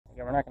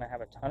Again, we're not going to have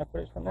a ton of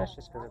footage from this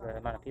just because of the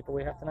amount of people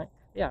we have tonight.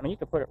 Yeah, I mean, you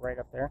could put it right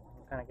up there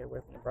and kind of get away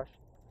from the brush.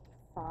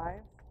 5.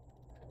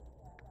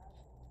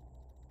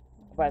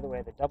 By the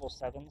way, the double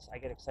sevens I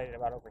get excited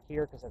about over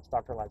here because it's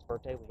Dr. Live's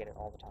birthday. We get it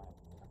all the time.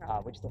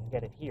 Okay. We just didn't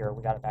get it here.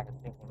 We got it back at the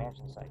Pinkley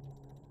Mansion site.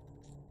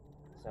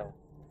 So,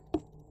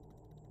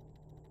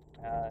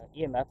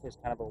 EMF is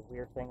kind of a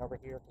weird thing over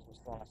here because we're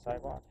still on a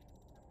sidewalk.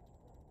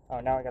 Oh,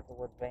 now I got the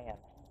word van.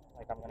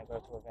 Like I'm going to go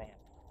to a van.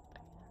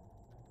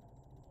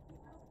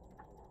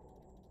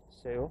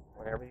 Sue,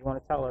 whatever you want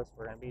to tell us,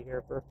 we're going to be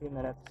here for a few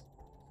minutes.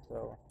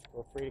 So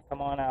feel free to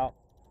come on out.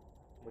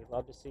 We'd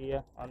love to see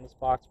you on this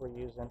box we're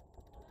using.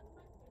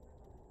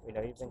 We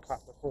know you've been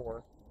caught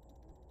before.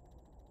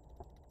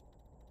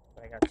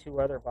 But I got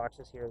 2 other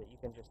boxes here that you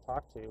can just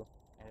talk to,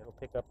 and it'll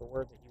pick up the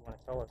words that you want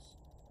to tell us.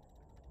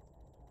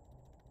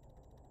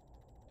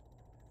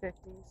 50s.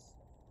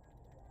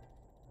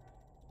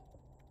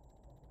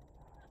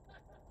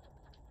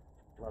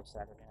 Love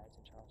Saturday nights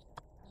in Charleston.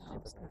 I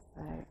was Super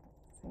gonna say,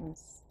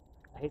 seems.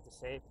 I hate to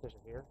say it because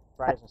you're here.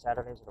 Fridays and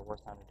Saturdays are the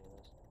worst time to do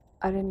this.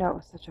 I didn't know it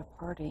was such a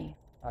party.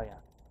 Oh, yeah.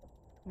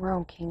 We're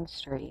on King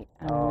Street,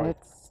 and Oh,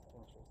 it's.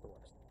 King Street's the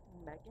worst.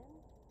 Megan?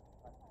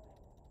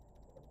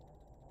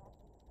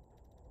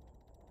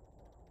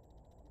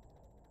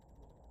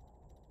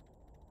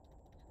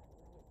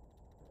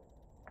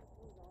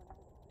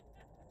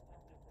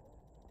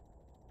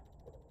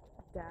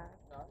 Dad.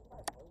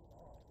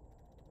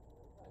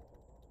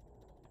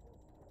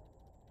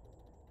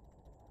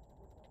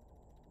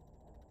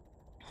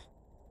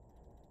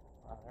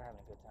 Wow, they're having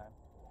a good time.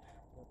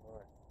 Good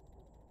Lord.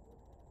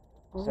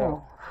 Oh.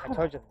 So, I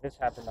told you that this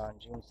happened on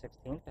June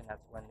 16th, and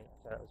that's when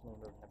so that was me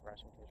moving the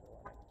brush in case you're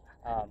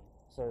wondering.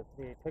 So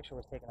the picture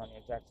was taken on the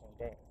exact same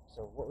day.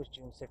 So what was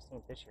June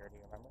 16th this year? Do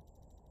you remember?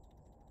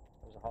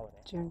 It was a holiday.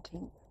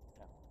 Juneteenth.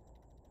 No.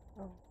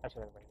 Oh. That's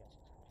what everybody guesses.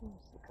 June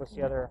What's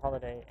the 16th. other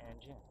holiday in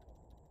June?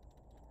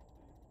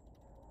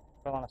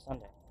 Fell on a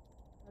Sunday.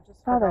 I just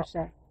Father's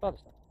forgot. Day.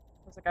 Father's Day.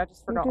 I was like, I just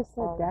You forgot. just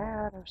said all of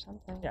dad or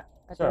something. Yeah.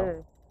 I So,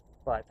 did.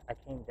 but I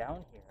came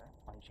down here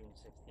on June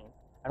 16th.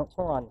 I don't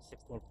tour on the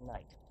 16th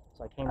night.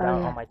 So I came Oh,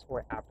 down yeah. on my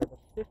tour after the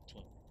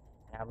 15th.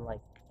 And I'm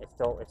like,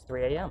 it's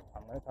 3 a.m.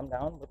 I'm going to come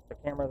down with the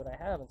camera that I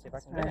have and see if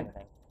That's I can get right.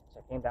 anything.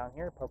 So I came down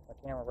here, poked my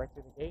camera right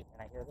through the gate,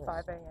 and I hear this.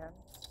 5 a.m.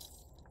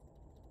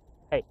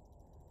 Hey.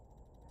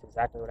 That's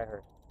exactly what I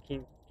heard.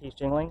 Keys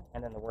jingling,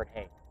 and then the word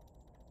hey.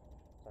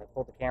 So I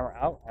pulled the camera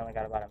out. I only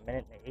got about a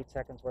minute and 8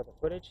 seconds worth of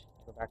footage.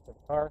 Go back to the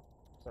car,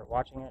 start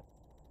watching it.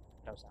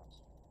 No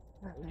sounds.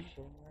 Are you Nothing. shitting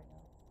me right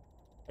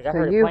now? Like, I So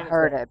heard it you plain as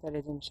heard day. it, but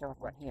it didn't show up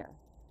Right. on here.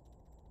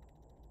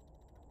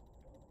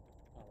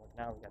 Oh, look,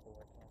 now we got the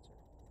word cancer.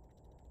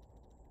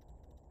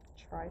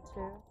 Try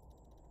to.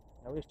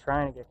 Nobody's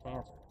trying to get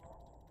cancer.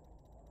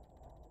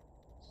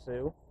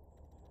 Sue,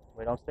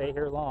 we don't stay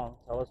here long.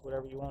 Tell us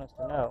whatever you want us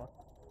to know.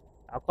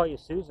 I'll call you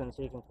Susan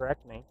so you can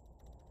correct me.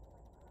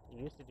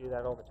 You used to do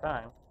that all the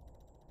time.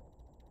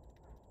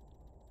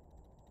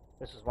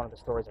 This is one of the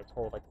stories I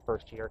told like the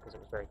first year because it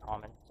was very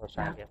common. So I was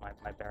trying to get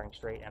my bearing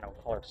straight, and I would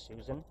call her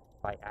Susan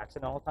by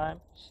accident all the time.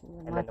 She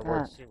didn't And like then the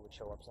word that. Sue would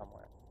show up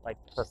somewhere, like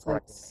her She's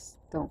like, correcting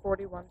don't.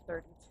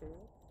 4132. me.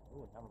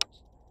 Ooh, numbers.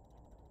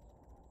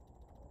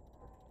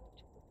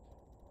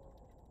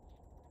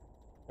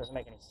 Doesn't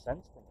make any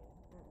sense to me.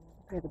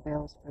 Okay, the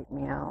bells freak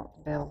me out.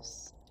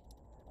 Bells.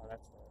 Oh,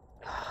 that's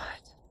the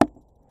God.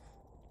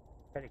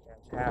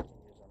 pedicabs. You have to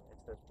use them.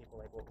 It's those people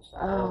like what we saw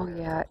Oh earlier.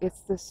 yeah,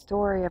 it's the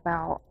story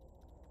about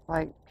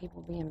like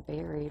people being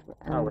buried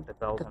and Oh, with the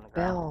bells the on the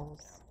ground.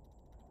 bells.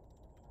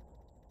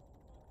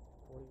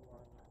 41.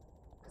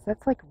 Because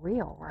that's like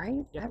real,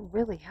 right? Yeah. That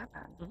really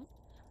happened.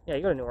 Yeah,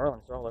 you go to New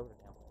Orleans, they're all over the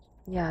damn place.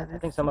 Yeah, I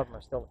think that's. some of them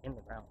are still in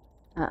the ground.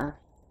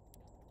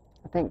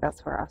 I think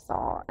that's where I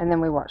saw. And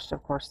then we watched,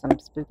 of course, some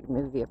spooky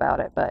movie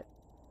about it. But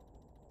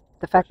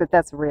the fact that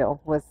that's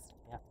real was.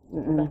 Yeah.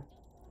 Mm-mm.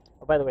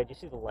 Oh, by the way, do you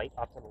see the light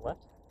off to the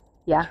left?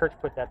 Yeah. The church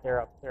put that there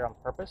up there on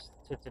purpose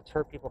to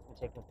deter people from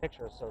taking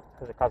pictures, so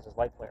because it causes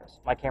light flares.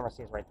 My camera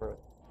sees right through it.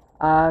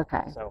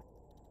 Okay. So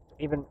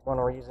even when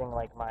we're using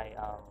like my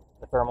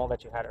the thermal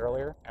that you had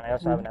earlier, and I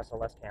also have an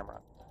SLS camera,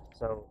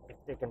 so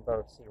it can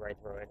both see right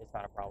through it. It's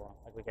not a problem.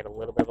 Like we get a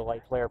little bit of a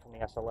light flare from the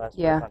SLS, but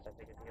Yeah. it's not that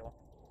big a deal.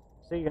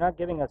 So you're not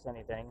giving us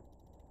anything.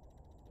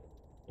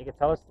 You can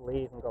tell us to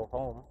leave and go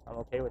home. I'm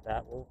okay with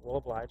that. We'll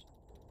oblige.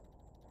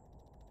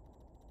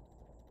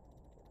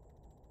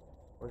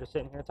 We're just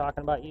sitting here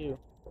talking about you.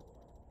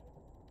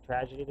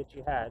 Tragedy that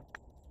you had.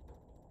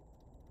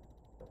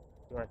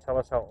 You want to tell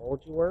us how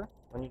old you were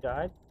when you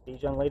died?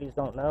 These young ladies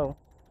don't know.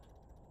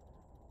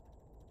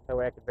 That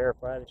way I could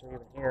verify that you're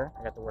even here.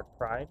 I got the word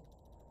pride.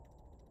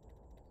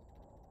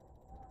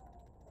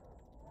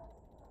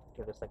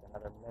 Give this like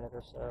another minute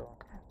or so.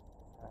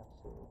 Let's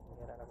see what we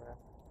can get out of her.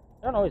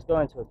 I don't always go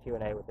into a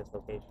Q&A with this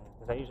location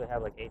because I usually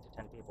have like 8 to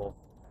 10 people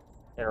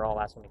that are all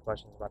asking me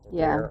questions about their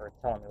Yeah. gear or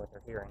telling me what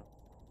they're hearing.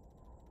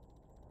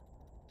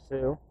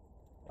 Sue,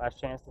 last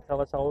chance to tell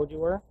us how old you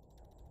were.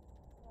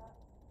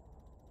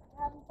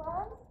 Having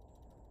fun?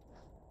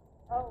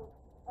 Oh,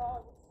 it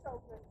was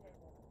so good,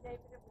 David. David,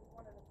 it was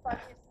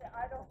funniest thing.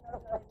 I don't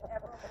know that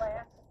I've ever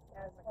laughed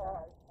as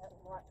hard as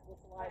much with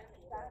life.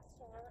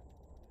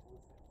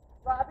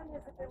 Robin,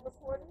 has it been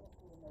recorded?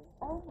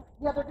 Oh,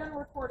 yeah, they're gonna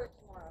record it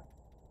tomorrow.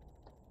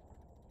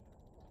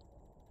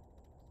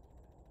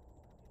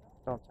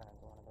 Don't turn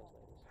into one of those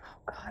ladies.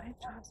 Oh God, it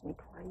drives me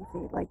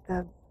crazy. Like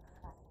the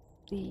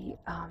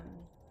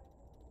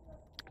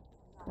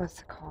what's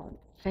it called?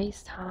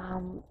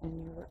 FaceTime,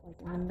 and you're like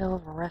in the middle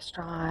of a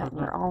restaurant and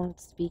you're on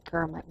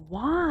speaker. I'm like,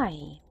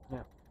 why?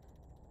 Yeah.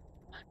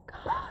 My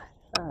God.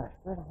 Alright,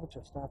 we're gonna hit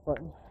your stop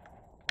button.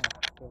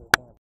 Give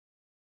everything a